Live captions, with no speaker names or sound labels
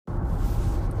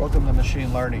Welcome to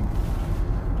machine learning.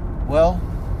 Well,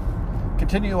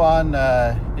 continue on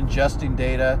ingesting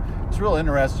data. It's real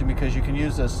interesting because you can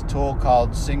use this tool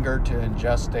called Singer to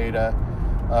ingest data.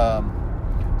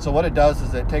 So what it does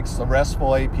is it takes the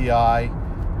RESTful API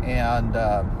and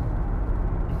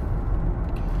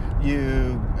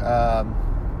you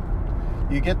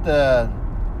get the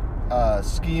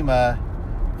schema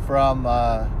from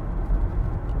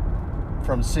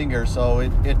Singer, so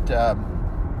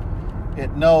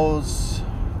it knows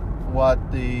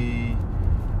what the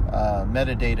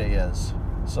metadata is.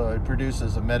 So it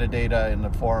produces a metadata in the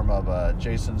form of a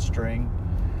JSON string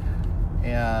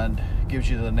and gives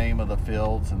you the name of the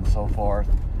fields and so forth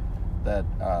that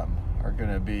are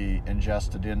going to be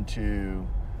ingested into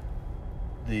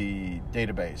the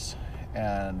database.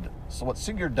 And so what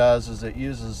Singer does is it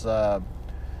uses a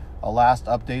last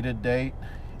updated date,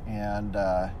 and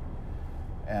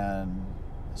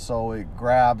so it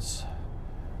grabs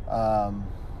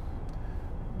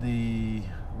the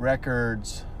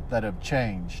records that have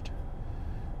changed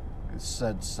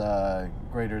since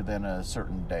greater than a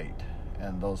certain date,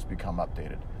 and those become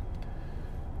updated.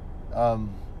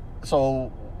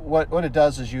 So what it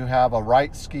does is you have a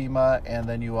write schema, and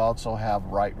then you also have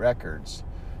write records.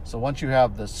 So once you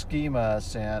have the schema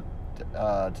sent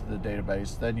to the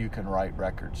database, then you can write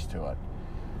records to it.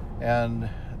 And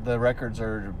the records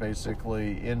are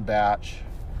basically in batch,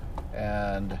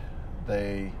 and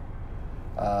they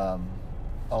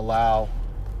allow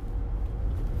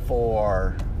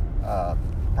for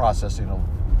processing of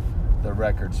the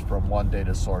records from one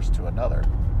data source to another.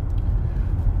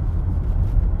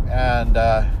 And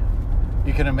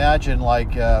you can imagine,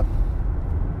 like,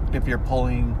 if you're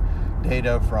pulling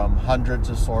data from hundreds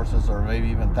of sources or maybe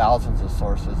even thousands of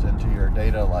sources into your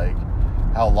data lake,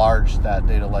 how large that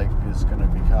data lake is going to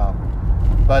become.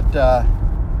 But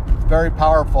it's very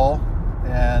powerful,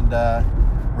 and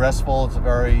RESTful is a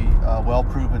very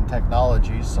well-proven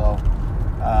technology. So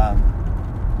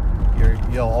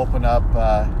you'll open up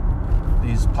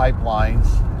these pipelines,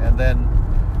 and then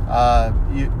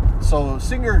so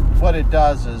Singer, what it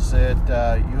does is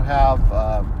you have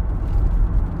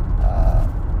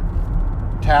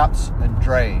taps and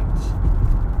drains.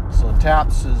 So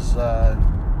taps is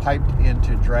piped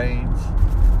into drains,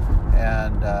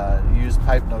 and use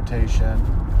pipe notation.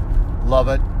 Love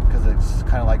it because it's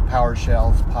kind of like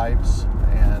PowerShell's pipes,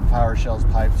 and PowerShell's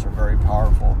pipes are very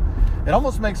powerful. It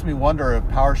almost makes me wonder if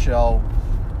PowerShell,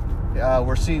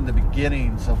 we're seeing the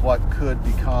beginnings of what could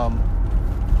become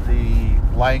the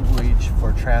language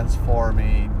for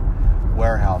transforming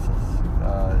warehouses.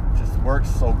 It just works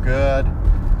so good,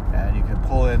 and you can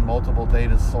pull in multiple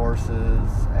data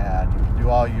sources, and you can do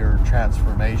all your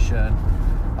transformation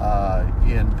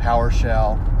in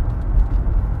PowerShell.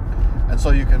 And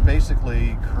so you can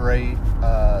basically create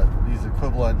these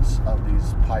equivalents of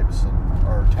these pipes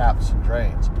or taps and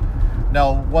drains.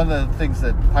 Now, one of the things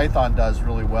that Python does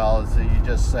really well is that you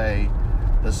just say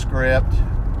the script,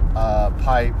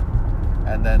 pipe,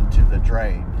 and then to the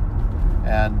drain.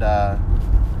 And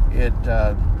it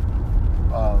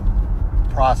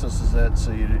processes it,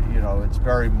 so you know it's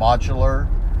very modular,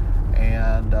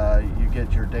 and you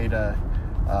get your data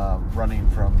running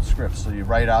from scripts. So you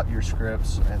write out your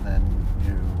scripts, and then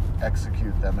you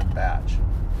execute them in batch.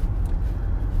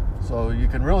 So you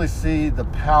can really see the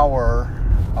power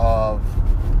of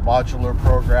modular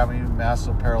programming,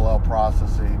 massive parallel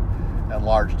processing, and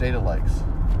large data lakes.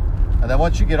 And then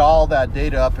once you get all that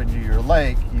data up into your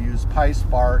lake, you use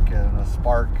PySpark and a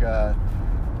Spark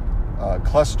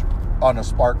cluster. On a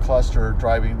Spark cluster,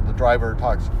 the driver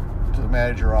talks to the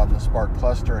manager on the Spark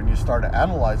cluster, and you start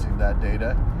analyzing that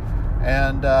data,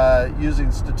 and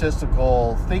using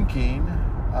statistical thinking,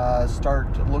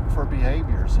 start to look for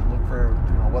behaviors and look for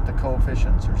what the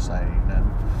coefficients are saying,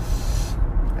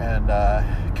 and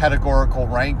categorical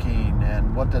ranking,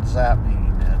 and what does that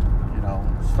mean,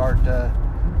 and start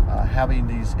having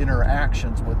these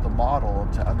interactions with the model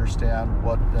to understand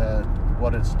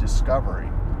what it's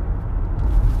discovering.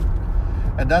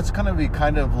 And that's going to be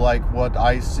kind of like what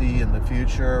I see in the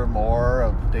future. More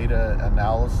of data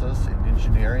analysis in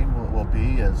engineering will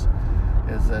be is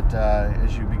that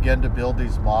as you begin to build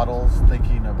these models,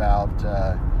 thinking about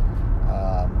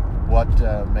what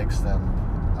makes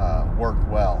them work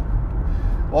well.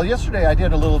 Well, yesterday I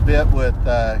did a little bit with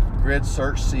Grid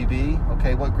Search CV.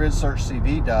 Okay, what Grid Search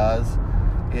CV does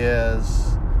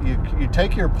is you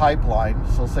take your pipeline.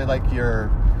 So say like you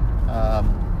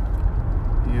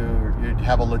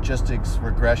have a logistics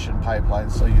regression pipeline.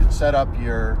 So you'd set up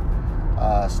your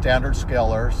standard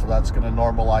scaler, so that's going to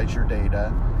normalize your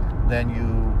data. Then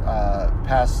you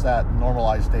pass that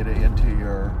normalized data into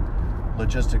your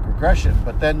logistic regression.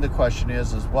 But then the question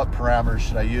is what parameters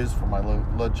should I use for my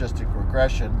logistic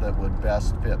regression that would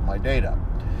best fit my data?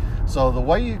 So the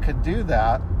way you can do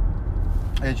that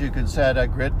is you can set a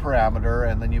grid parameter,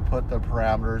 and then you put the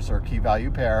parameters or key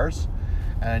value pairs,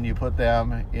 and you put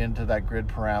them into that grid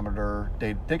parameter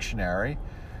data dictionary,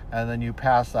 and then you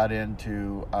pass that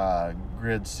into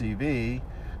grid CV,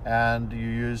 and you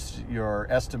use your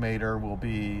estimator will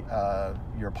be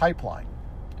your pipeline.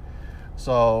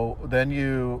 So then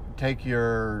you take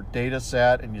your data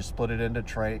set and you split it into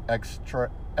X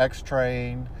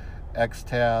train, X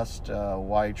test,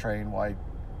 Y train, Y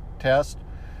test,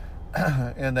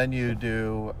 and then you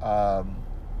do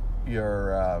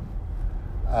your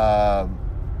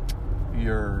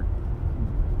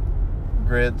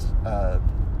grid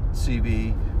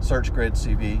CV, search grid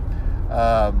CV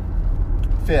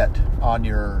fit on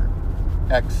your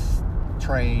X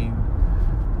train,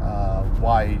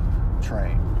 Y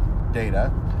train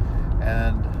data,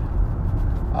 and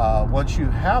once you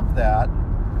have that,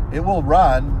 it will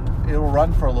run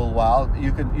for a little while.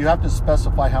 You have to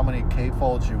specify how many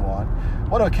k-folds you want.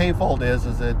 What a k-fold is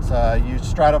it's you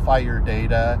stratify your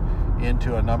data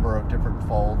into a number of different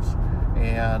folds,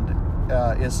 and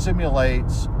it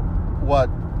simulates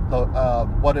what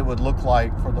it would look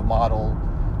like for the model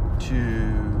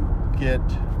to get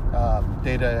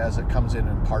data as it comes in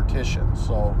partitions.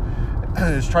 So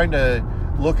it's trying to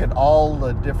look at all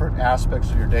the different aspects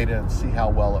of your data and see how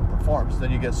well it performs.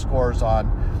 Then you get scores on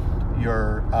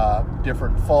your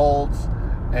different folds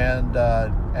and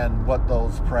what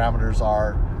those parameters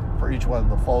are for each one of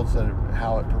the folds, that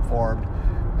how it performed,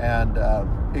 and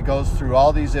it goes through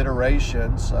all these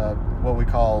iterations, what we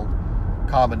call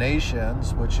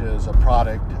combinations, which is a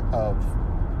product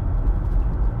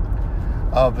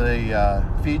of the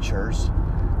features,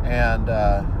 and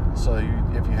so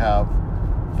if you have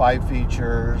 5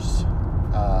 features,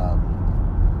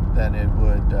 then it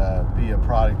would be a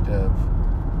product of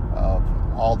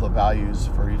all the values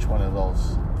for each one of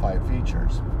those 5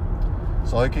 features.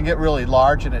 So it can get really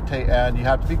large, and and you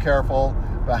have to be careful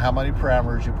about how many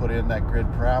parameters you put in that grid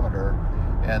parameter,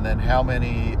 and then how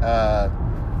many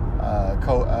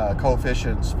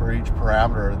coefficients for each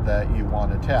parameter that you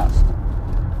want to test.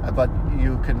 But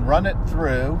you can run it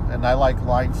through, and I like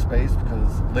line space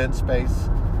lin space,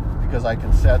 because I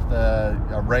can set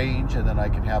a range, and then I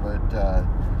can have it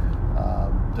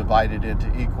divided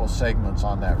into equal segments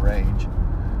on that range,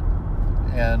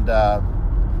 and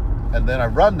then I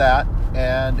run that,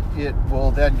 and it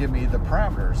will then give me the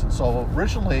parameters. And so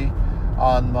originally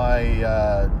on my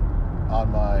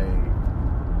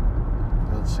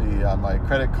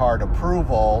credit card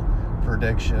approval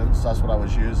predictions, that's what I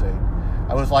was using,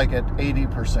 I was like at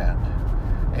 80%.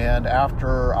 And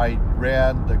after I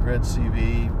ran the grid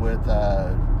CV with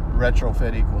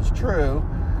retrofit equals true,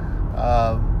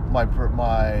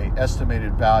 my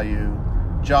estimated value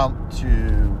jumped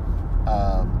to,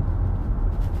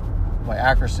 my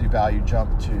accuracy value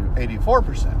jumped to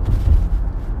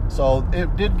 84%. So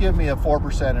it did give me a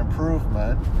 4%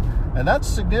 improvement, and that's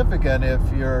significant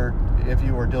if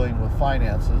you were dealing with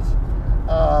finances.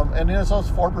 And it's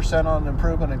also 4% on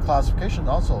improvement in classification,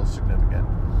 also significant.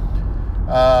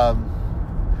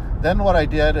 Then what I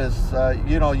did is,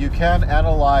 you can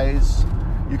analyze,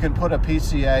 you can put a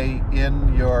PCA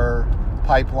in your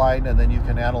pipeline, and then you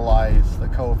can analyze the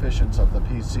coefficients of the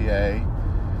PCA,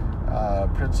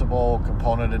 principal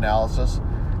component analysis,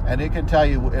 and it can tell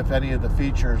you if any of the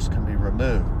features can be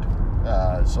removed.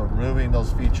 So removing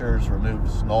those features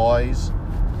removes noise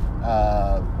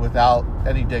without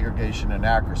any degradation in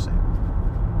accuracy.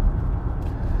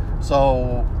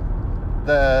 So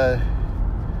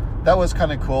that was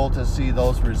kind of cool to see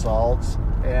those results.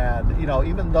 And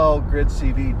even though Grid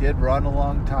CV did run a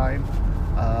long time,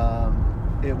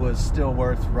 it was still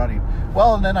worth running.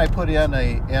 Well, and then I put in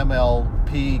a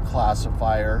MLP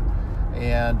classifier,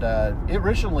 and it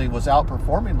originally was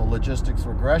outperforming the logistics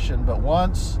regression, but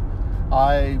once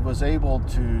I was able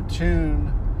to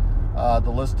tune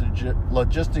the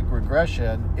logistic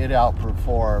regression, it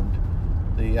outperformed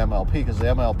the MLP, because the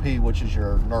MLP, which is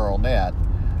your neural net,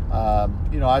 I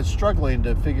was struggling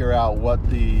to figure out what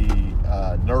the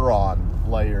neuron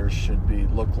layers should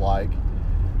look like,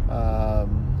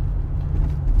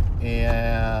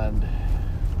 and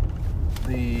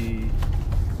the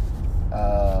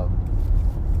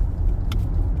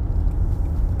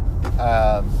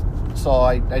so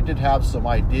I did have some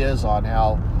ideas on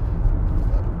how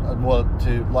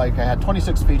I had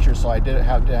 26 features, so I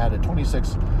had a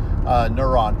 26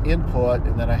 neuron input,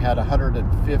 and then I had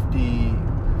 150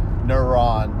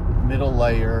 neuron middle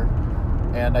layer,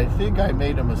 and I think I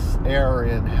made a error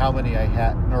in how many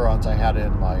neurons I had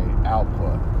in my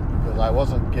output, because I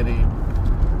wasn't getting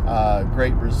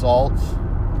great results,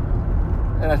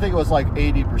 and I think it was like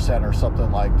 80% or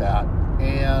something like that.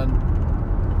 And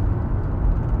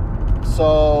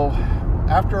so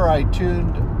after I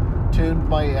tuned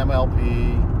my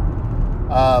MLP,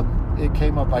 it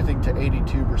came up, I think, to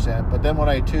 82%. But then when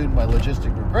I tuned my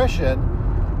logistic regression,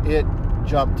 it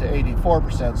jumped to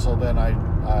 84%. So then I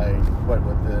went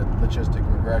with the logistic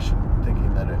regression,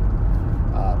 thinking that it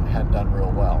had done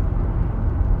real well.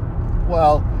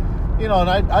 Well, and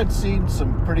I'd seen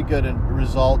some pretty good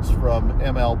results from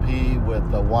MLP with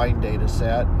the wine data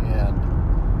set, and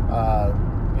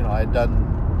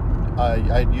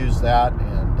I'd used that,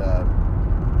 and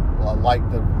I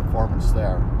liked the performance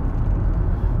there.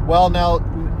 Well, now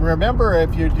remember,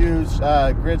 if you use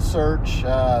Grid Search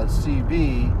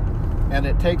CV, and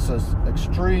it takes an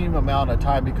extreme amount of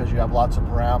time because you have lots of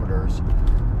parameters,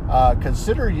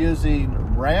 consider using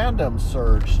Random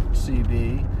Search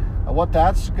CV. What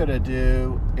that's going to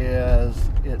do is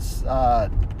it's not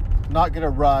going to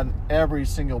run every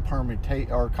single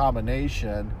permutation or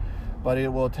combination, but it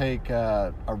will take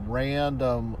a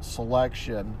random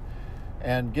selection,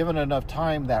 and given enough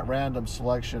time, that random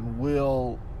selection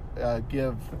will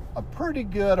give a pretty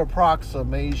good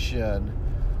approximation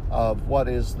of what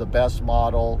is the best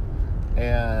model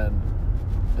and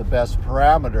the best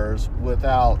parameters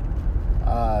without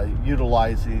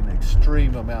utilizing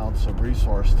extreme amounts of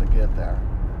resource to get there.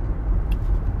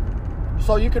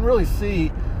 So you can really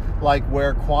see like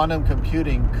where quantum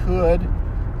computing could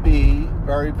be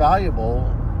very valuable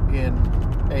in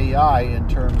AI in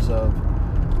terms of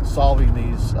solving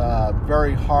these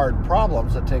very hard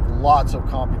problems that take lots of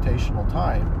computational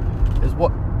time. Is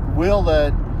what will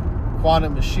the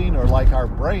quantum machine, or like our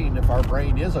brain, if our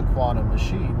brain is a quantum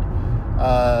machine,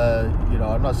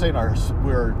 I'm not saying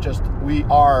we are just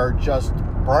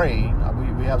brain.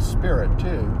 We have spirit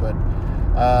too, but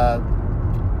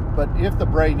if the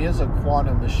brain is a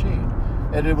quantum machine,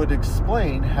 and it would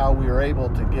explain how we are able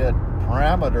to get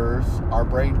parameters, our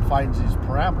brain finds these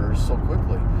parameters so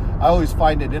quickly. I always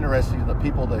find it interesting that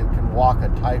people that can walk a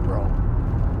tightrope,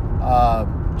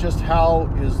 just how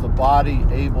is the body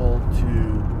able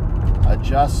to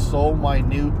adjust so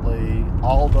minutely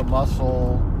all the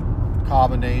muscle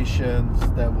combinations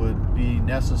that would be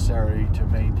necessary to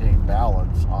maintain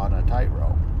balance on a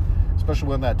tightrope, especially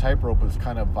when that tightrope is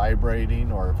kind of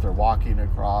vibrating, or if they're walking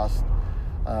across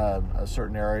a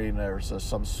certain area and there's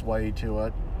some sway to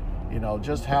it.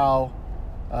 Just how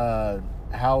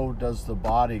does the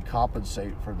body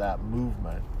compensate for that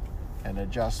movement and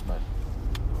adjustment?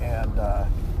 And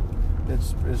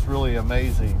it's really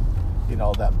amazing,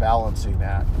 that balancing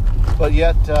act. But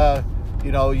yet,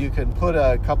 you can put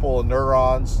a couple of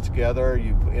neurons together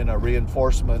in a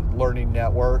reinforcement learning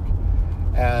network,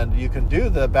 and you can do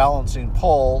the balancing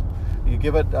pole. You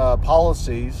give it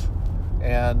policies,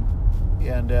 and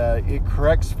it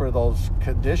corrects for those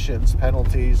conditions,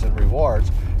 penalties and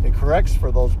rewards. It corrects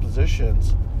for those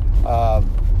positions,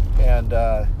 and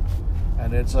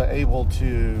it's able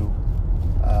to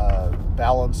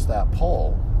balance that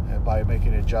pole by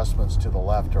making adjustments to the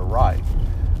left or right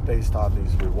based on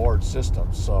these reward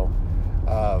systems. So,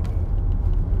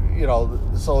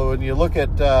 so when you look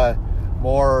at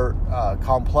more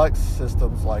complex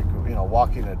systems like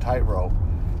walking a tightrope,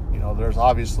 there's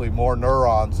obviously more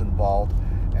neurons involved,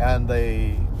 and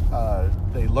they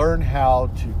learn how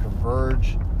to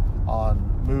converge on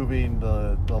moving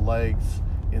the legs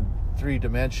in 3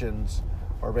 dimensions,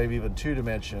 or maybe even 2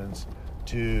 dimensions,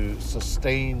 to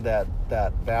sustain that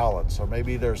balance. Or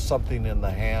maybe there's something in the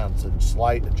hands and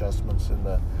slight adjustments in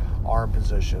the arm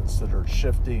positions that are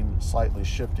slightly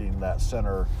shifting that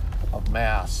center of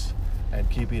mass and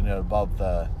keeping it above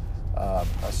a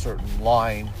certain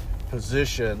line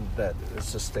position that is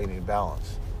sustaining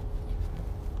balance.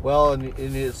 Well, and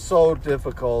it's so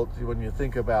difficult when you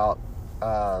think about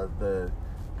the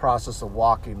process of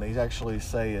walking. They actually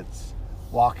say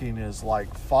walking is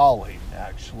like falling.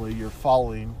 Actually, you're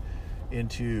falling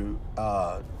into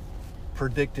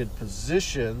predicted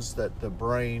positions that the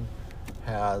brain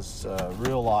has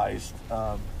realized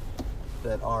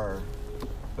that are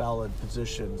valid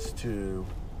positions to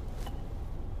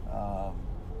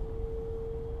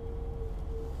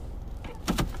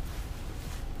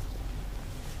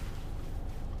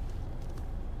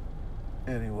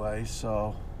anyway,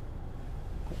 so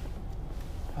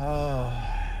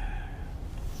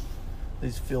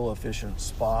these fuel efficient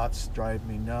spots drive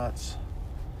me nuts.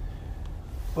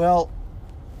 Well,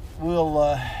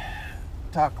 we'll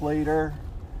talk later.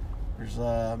 There's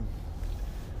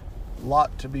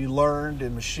lot to be learned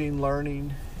in machine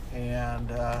learning, and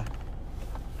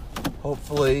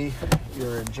hopefully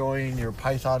you're enjoying your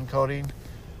Python coding.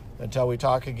 Until we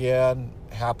talk again,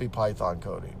 happy Python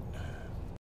coding.